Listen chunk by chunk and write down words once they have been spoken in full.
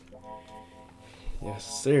Yes,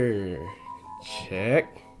 sir.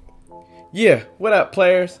 Check. Yeah, what up,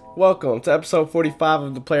 players? Welcome to episode 45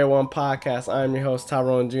 of the Player One Podcast. I'm your host,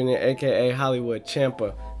 Tyrone Jr., aka Hollywood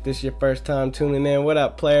Champa. This is your first time tuning in. What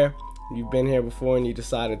up, player? You've been here before and you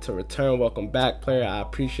decided to return. Welcome back, player. I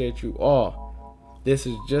appreciate you all. This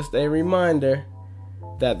is just a reminder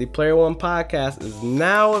that the Player One Podcast is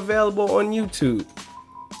now available on YouTube.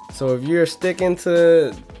 So if you're sticking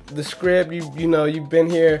to the script, you've been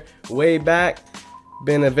here way back,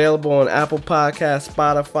 been available on Apple Podcasts,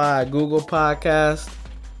 Spotify, Google Podcasts.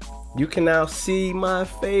 You can now see my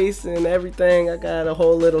face and everything. I got a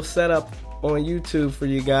whole little setup on YouTube for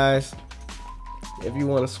you guys if you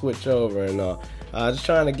want to switch over and all. Just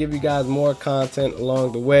trying to give you guys more content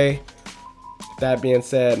along the way. That being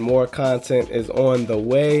said, more content is on the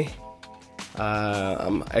way.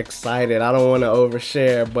 I'm excited. I don't want to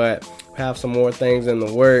overshare, but have some more things in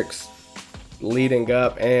the works leading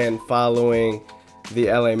up and following the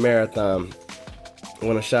LA Marathon. I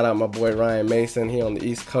want to shout out my boy Ryan Mason. He on the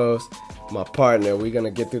East Coast, my partner. We're going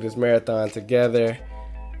to get through this marathon together.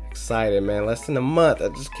 Excited, man. Less than a month. I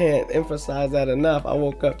just can't emphasize that enough. I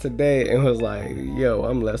woke up today and was like, yo,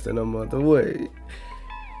 I'm less than a month away.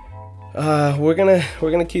 We're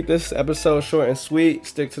gonna keep this episode short and sweet.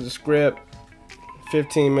 Stick to the script.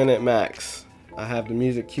 15-minute max. I have the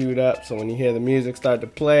music queued up, so when you hear the music start to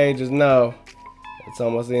play, just know it's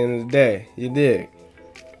almost the end of the day. You dig?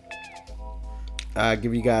 I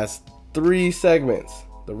give you guys 3 segments.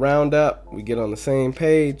 The roundup, we get on the same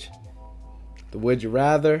page. The would you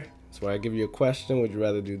rather, that's where I give you a question. Would you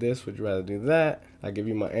rather do this? Would you rather do that? I give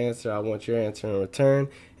you my answer. I want your answer in return.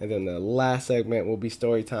 And then the last segment will be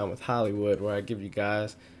story time with Hollywood, where I give you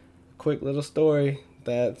guys a quick little story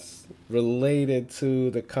that's related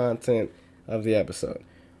to the content of the episode.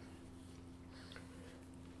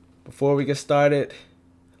 Before we get started,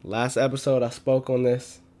 last episode I spoke on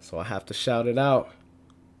this, so I have to shout it out.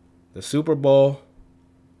 The Super Bowl.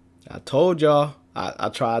 I told y'all. I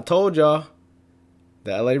told y'all.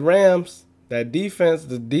 The LA Rams. That defense.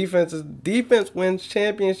 Defense wins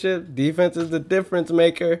championships. Defense is the difference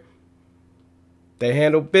maker. They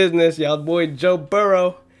handle business. Y'all boy Joe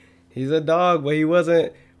Burrow. He's a dog, but he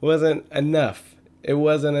wasn't enough. It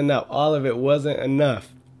wasn't enough. All of it wasn't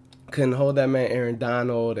enough. Couldn't hold that man Aaron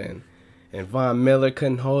Donald and Von Miller.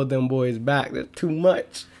 Couldn't hold them boys back. That's too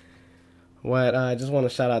much. But I just want to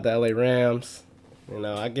shout out the LA Rams.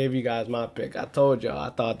 I gave you guys my pick. I told y'all I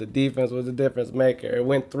thought the defense was the difference maker. It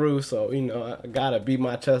went through, so, I got to beat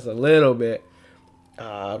my chest a little bit.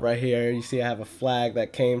 Right here, you see I have a flag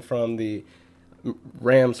that came from the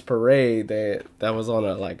Rams parade that was on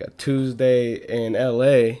a Tuesday in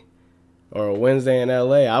LA or a Wednesday in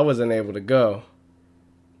LA. I wasn't able to go,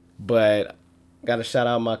 but got to shout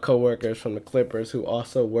out my coworkers from the Clippers who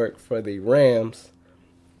also work for the Rams.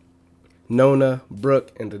 Nona,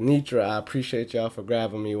 Brooke, and Denitra, I appreciate y'all for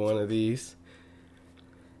grabbing me one of these.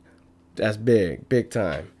 That's big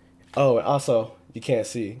time. Oh, and also, you can't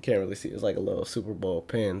really see. It's like a little Super Bowl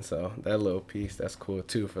pin, so that little piece, that's cool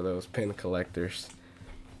too for those pin collectors.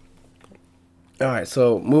 All right,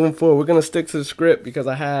 so moving forward, we're going to stick to the script because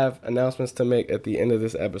I have announcements to make at the end of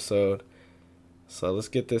this episode. So let's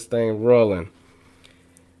get this thing rolling.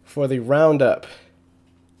 For the roundup,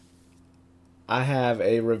 I have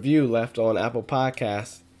a review left on Apple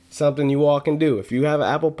Podcasts. Something you all can do. If you have an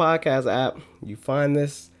Apple Podcast app, you find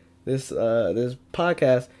this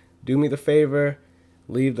podcast, do me the favor,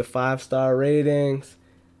 leave the 5-star ratings,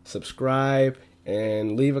 subscribe,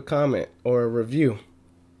 and leave a comment or a review.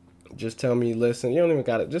 Just tell me you listen. You don't even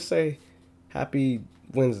got it. Just say happy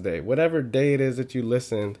Wednesday, whatever day it is that you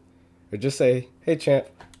listened, or just say, hey champ.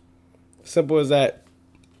 Simple as that.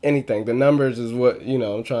 Anything. The numbers is what,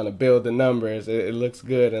 I'm trying to build the numbers. It looks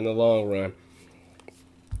good in the long run.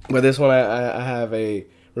 But this one, I have a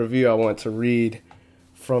review I want to read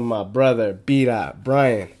from my brother, B-Dot,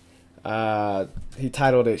 Brian. He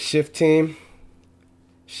titled it Shift Team.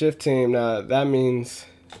 Shift Team, now that means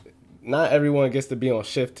not everyone gets to be on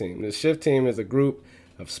Shift Team. The Shift Team is a group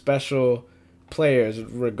of special players,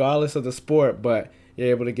 regardless of the sport, but you're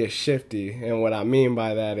able to get shifty. And what I mean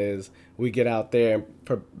by that is we get out there, and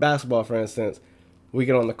for basketball, for instance, we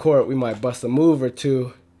get on the court, we might bust a move or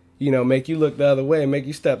two, make you look the other way, make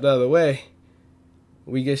you step the other way.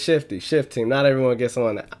 We get shifty, Shift Team. Not everyone gets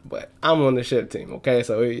on that, but I'm on the Shift Team, okay?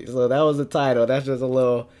 So that was the title. That's just a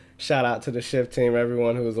little shout out to the Shift Team,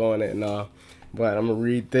 everyone who's on it and all. But I'm going to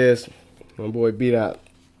read this. My boy B-Dot.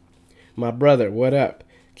 My brother, what up?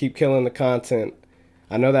 Keep killing the content.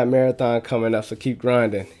 I know that marathon coming up, so keep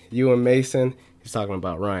grinding. You and Mason, he's talking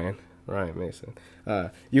about Ryan Mason.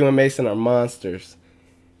 You and Mason are monsters.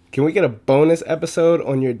 Can we get a bonus episode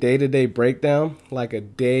on your day-to-day breakdown, like a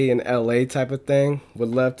day in LA type of thing? Would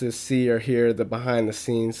love to see or hear the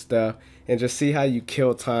behind-the-scenes stuff and just see how you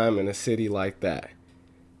kill time in a city like that.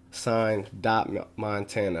 Signed, Dot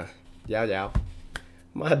Montana. Yow yow.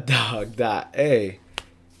 My dog, Dot. Hey,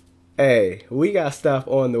 we got stuff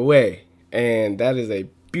on the way, and that is a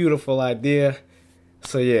beautiful idea.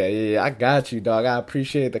 So yeah, I got you, dog. I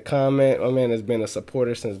appreciate the comment. My man has been a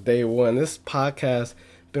supporter since day one. This podcast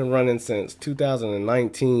been running since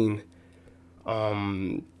 2019.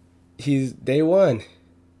 He's day one.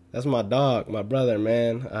 That's my dog, my brother,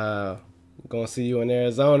 man. Gonna see you in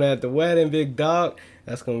Arizona at the wedding, big dog.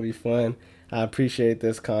 That's gonna be fun. I appreciate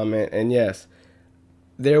this comment, and yes,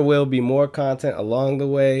 there will be more content along the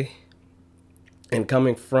way and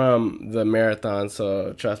coming from the marathon.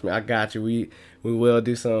 So trust me, I got you. We will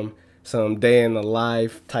do some day in the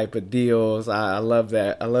life type of deals. I love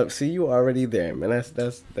that. See you already there, man.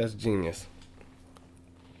 That's genius.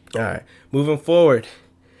 All right, moving forward.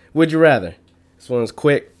 Would you rather? This one's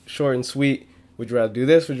quick, short, and sweet. Would you rather do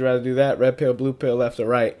this? Would you rather do that? Red pill, blue pill, left or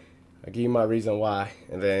right? I'll give you my reason why,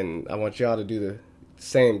 and then I want y'all to do the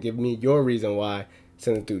same. Give me your reason why.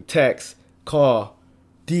 Send it through text, call,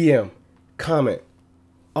 DM, comment,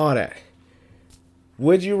 all that.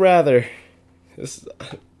 Would you rather? This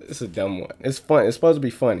is a dumb one. It's fun. It's supposed to be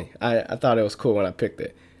funny. I thought it was cool when I picked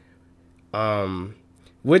it.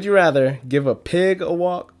 Would you rather give a pig a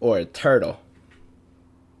walk or a turtle?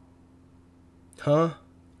 Huh?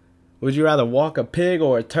 Would you rather walk a pig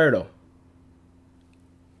or a turtle?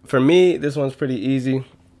 For me, this one's pretty easy.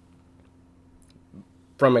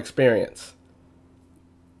 From experience.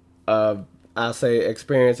 I'll say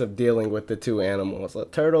experience of dealing with the two animals.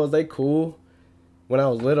 Turtles, they cool. When I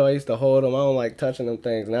was little, I used to hold them. I don't like touching them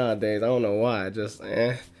things nowadays. I don't know why.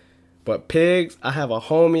 But pigs, I have a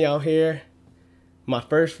homie out here. My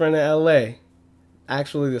first friend in LA.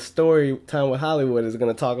 Actually, the story Time with Hollywood is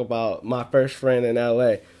going to talk about my first friend in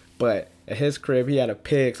LA. But at his crib, he had a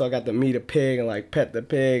pig. So I got to meet a pig and like pet the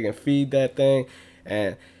pig and feed that thing.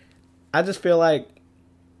 And I just feel like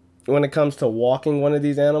when it comes to walking one of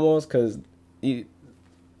these animals, because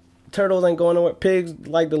turtles ain't going nowhere. Pigs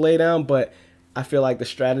like to lay down, but I feel like the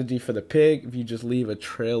strategy for the pig, if you just leave a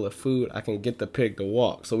trail of food, I can get the pig to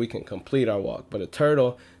walk so we can complete our walk. But a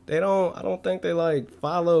turtle, I don't think they like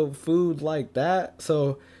follow food like that.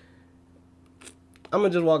 So I'm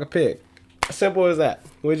going to just walk a pig. Simple as that.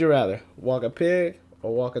 Would you rather walk a pig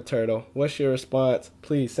or walk a turtle? What's your response?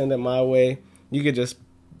 Please send it my way. You could just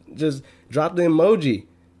drop the emoji.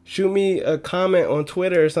 Shoot me a comment on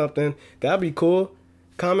Twitter or something. That'd be cool.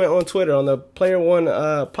 Comment on Twitter on the Player One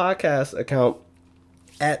podcast account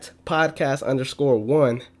at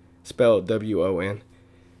podcast_1, spelled WON.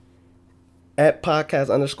 At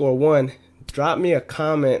podcast_1. Drop me a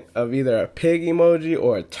comment of either a pig emoji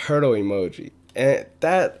or a turtle emoji. And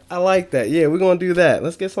that, I like that. Yeah, we're going to do that.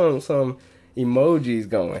 Let's get some emojis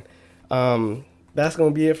going. That's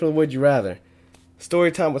going to be it for the Would You Rather.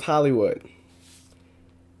 Story time with Hollywood.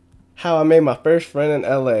 How I made my first friend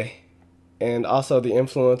in LA, and also the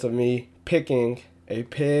influence of me picking a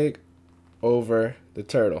pig over the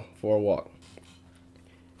turtle for a walk.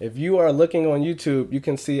 If you are looking on YouTube, you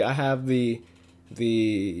can see I have the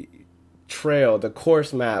trail, the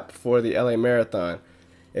course map for the LA Marathon.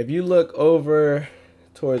 If you look over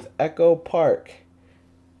towards Echo Park,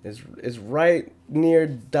 it's right near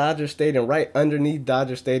Dodger Stadium, right underneath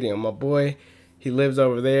Dodger Stadium. My boy, he lives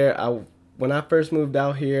over there. When I first moved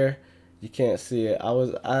out here, you can't see it.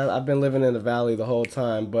 I've been living in the valley the whole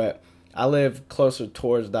time, but I live closer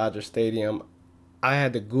towards Dodger Stadium. I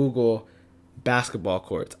had to Google basketball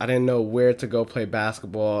courts. I didn't know where to go play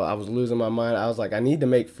basketball. I was losing my mind. I was like, I need to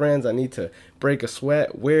make friends. I need to break a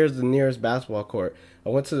sweat. Where's the nearest basketball court? I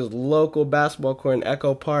went to this local basketball court in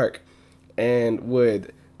Echo Park and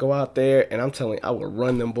would go out there, and I'm telling you, I would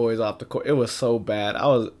run them boys off the court. It was so bad.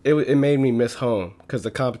 It made me miss home because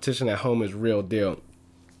the competition at home is real deal.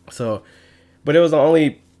 So, but it was the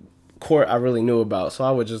only court I really knew about. So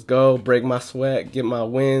I would just go, break my sweat, get my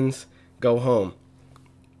wins, go home.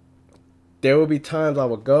 There would be times I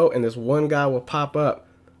would go and this one guy would pop up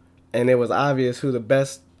and it was obvious who the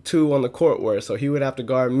best two on the court were. So he would have to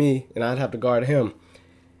guard me and I'd have to guard him.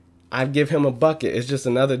 I'd give him a bucket. It's just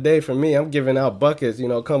another day for me. I'm giving out buckets,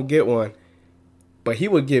 come get one. But he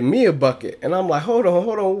would give me a bucket. And I'm like, hold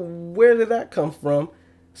on. Where did that come from?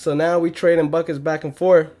 So now we trading buckets back and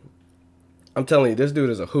forth. I'm telling you, this dude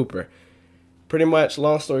is a hooper. Pretty much,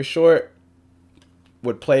 long story short,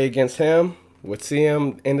 would play against him, would see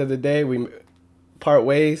him, end of the day, we part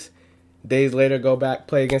ways. Days later, go back,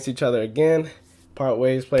 play against each other again. part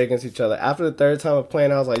ways, play against each other. After the third time of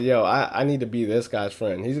playing, I was like, yo, I need to be this guy's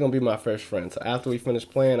friend. He's going to be my first friend. So after we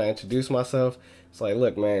finished playing, I introduced myself. It's like,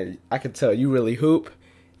 look, man, I could tell you really hoop.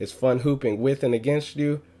 It's fun hooping with and against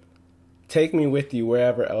you. Take me with you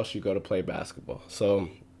wherever else you go to play basketball. So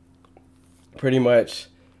pretty much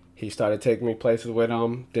he started taking me places with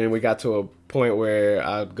him. Then we got to a point where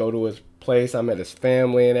I'd go to his place. I met his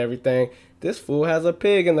family and everything. This fool has a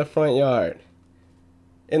pig in the front yard.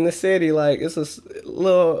 In the city, like, it's a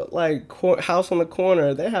little, like, house on the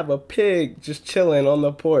corner. They have a pig just chilling on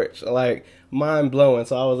the porch, like, mind-blowing.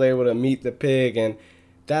 So I was able to meet the pig, and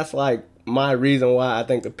that's, like, my reason why I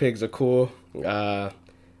think the pigs are cool. That's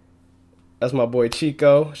my boy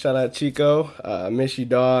Chico. Shout out Chico. Miss you,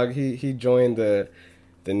 dog. He joined the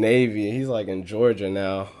Navy. He's, like, in Georgia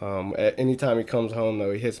now. Anytime he comes home,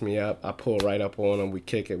 though, he hits me up. I pull right up on him. We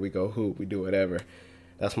kick it. We go hoop. We do whatever.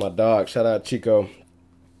 That's my dog. Shout out Chico.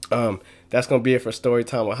 That's going to be it for Story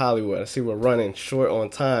Time with Hollywood. I see we're running short on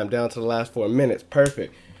time, down to the last 4 minutes.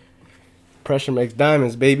 Perfect. Pressure makes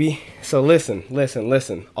diamonds, baby. So listen.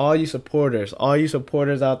 All you supporters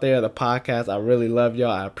out there of the podcast, I really love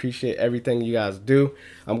y'all. I appreciate everything you guys do.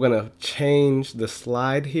 I'm going to change the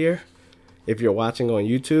slide here. If you're watching on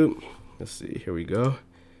YouTube, let's see, here we go.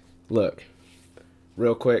 Look,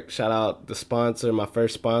 real quick, shout out the sponsor, my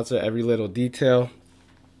first sponsor, Every Little Detail.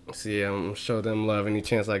 See, I'm going to show them love any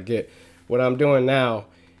chance I get. What I'm doing now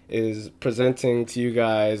is presenting to you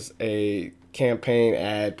guys a campaign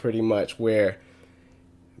ad pretty much where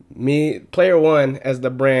me, Player One as the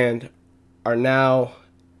brand, are now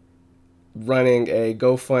running a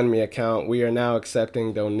GoFundMe account. We are now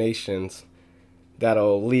accepting donations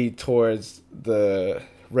that'll lead towards the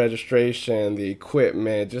registration, the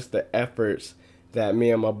equipment, just the efforts that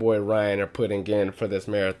me and my boy Ryan are putting in for this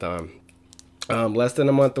marathon. Less than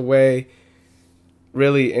a month away.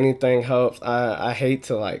 Really, anything helps. I hate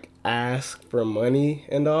to like ask for money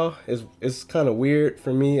and all. It's kind of weird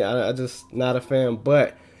for me. I just not a fan,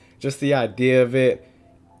 but just the idea of it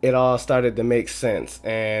all started to make sense.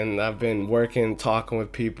 And I've been talking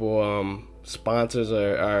with people. Sponsors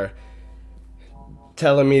are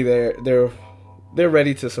telling me they're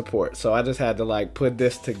ready to support. So I just had to like put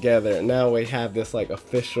this together. Now we have this like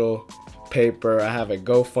official paper. I have a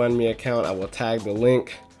GoFundMe account. I will tag the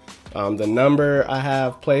link. The number I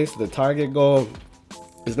have placed, the target goal,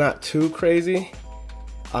 is not too crazy.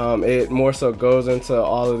 It more so goes into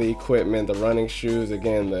all of the equipment, the running shoes,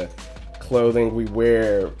 again, the clothing we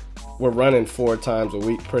wear. We're running 4 times a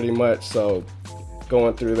week pretty much, so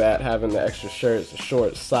going through that, having the extra shirts,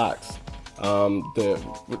 shorts, socks,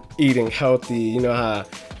 the eating healthy, you know how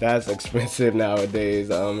that's expensive nowadays.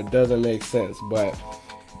 It doesn't make sense, but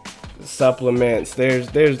supplements,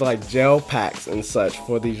 there's like gel packs and such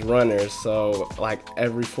for these runners. So like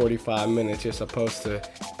every 45 minutes you're supposed to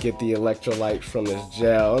get the electrolytes from this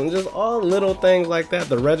gel, and just all little things like that.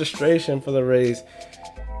 The registration for the race,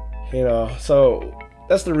 you know, so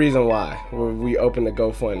that's the reason why we opened the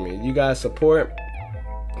GoFundMe. You guys support,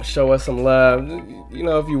 show us some love. You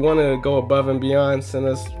know, if you want to go above and beyond, send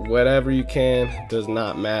us whatever you can, does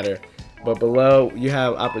not matter. But below you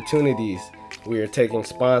have opportunities. We are taking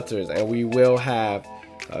sponsors, and we will have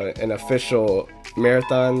an official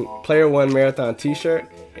Player One Marathon t-shirt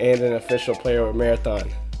and an official Player One Marathon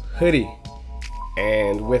hoodie.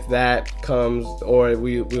 And with that comes, or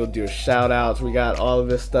we'll do shout outs. We got all of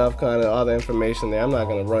this stuff, kind of all the information there. I'm not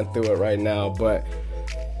going to run through it right now, but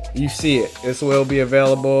you see it. This will be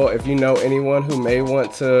available. If you know anyone who may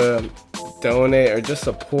want to donate or just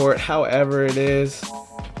support, however it is,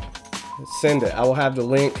 send it. I will have the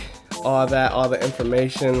link, all that, all the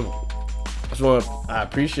information. I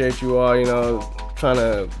appreciate you all, you know, trying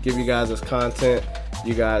to give you guys this content.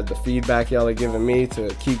 You guys, the feedback y'all are giving me to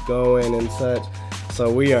keep going and such.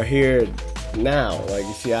 So we are here now. Like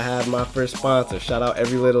you see, I have my first sponsor. Shout out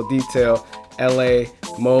Every Little Detail, LA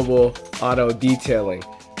Mobile Auto Detailing.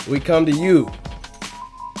 We come to you.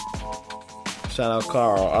 Shout out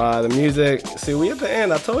Carl. The music. See, we at the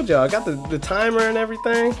end. I told y'all, I got the timer and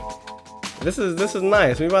everything. This is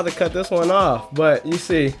nice. We about to cut this one off, but you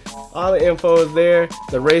see, all the info is there.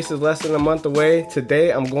 The race is less than a month away.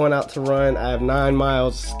 Today, I'm going out to run. I have 9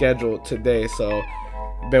 miles scheduled today, so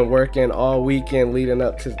been working all weekend leading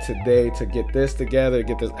up to today to get this together,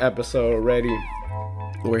 get this episode ready.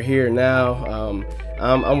 We're here now.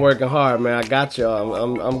 I'm working hard, man. I got y'all.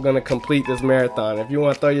 I'm gonna complete this marathon. If you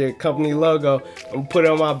want to throw your company logo, I'm gonna put it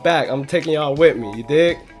on my back. I'm taking y'all with me. You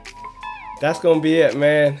dig? That's gonna be it,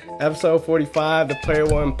 man. Episode 45, the Player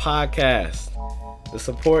One Podcast. The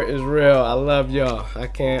support is real. I love y'all. I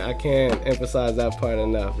can't emphasize that part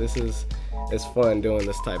enough. This is it's fun doing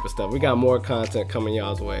this type of stuff. We got more content coming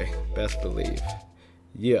y'all's way. Best believe.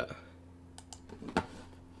 Yeah.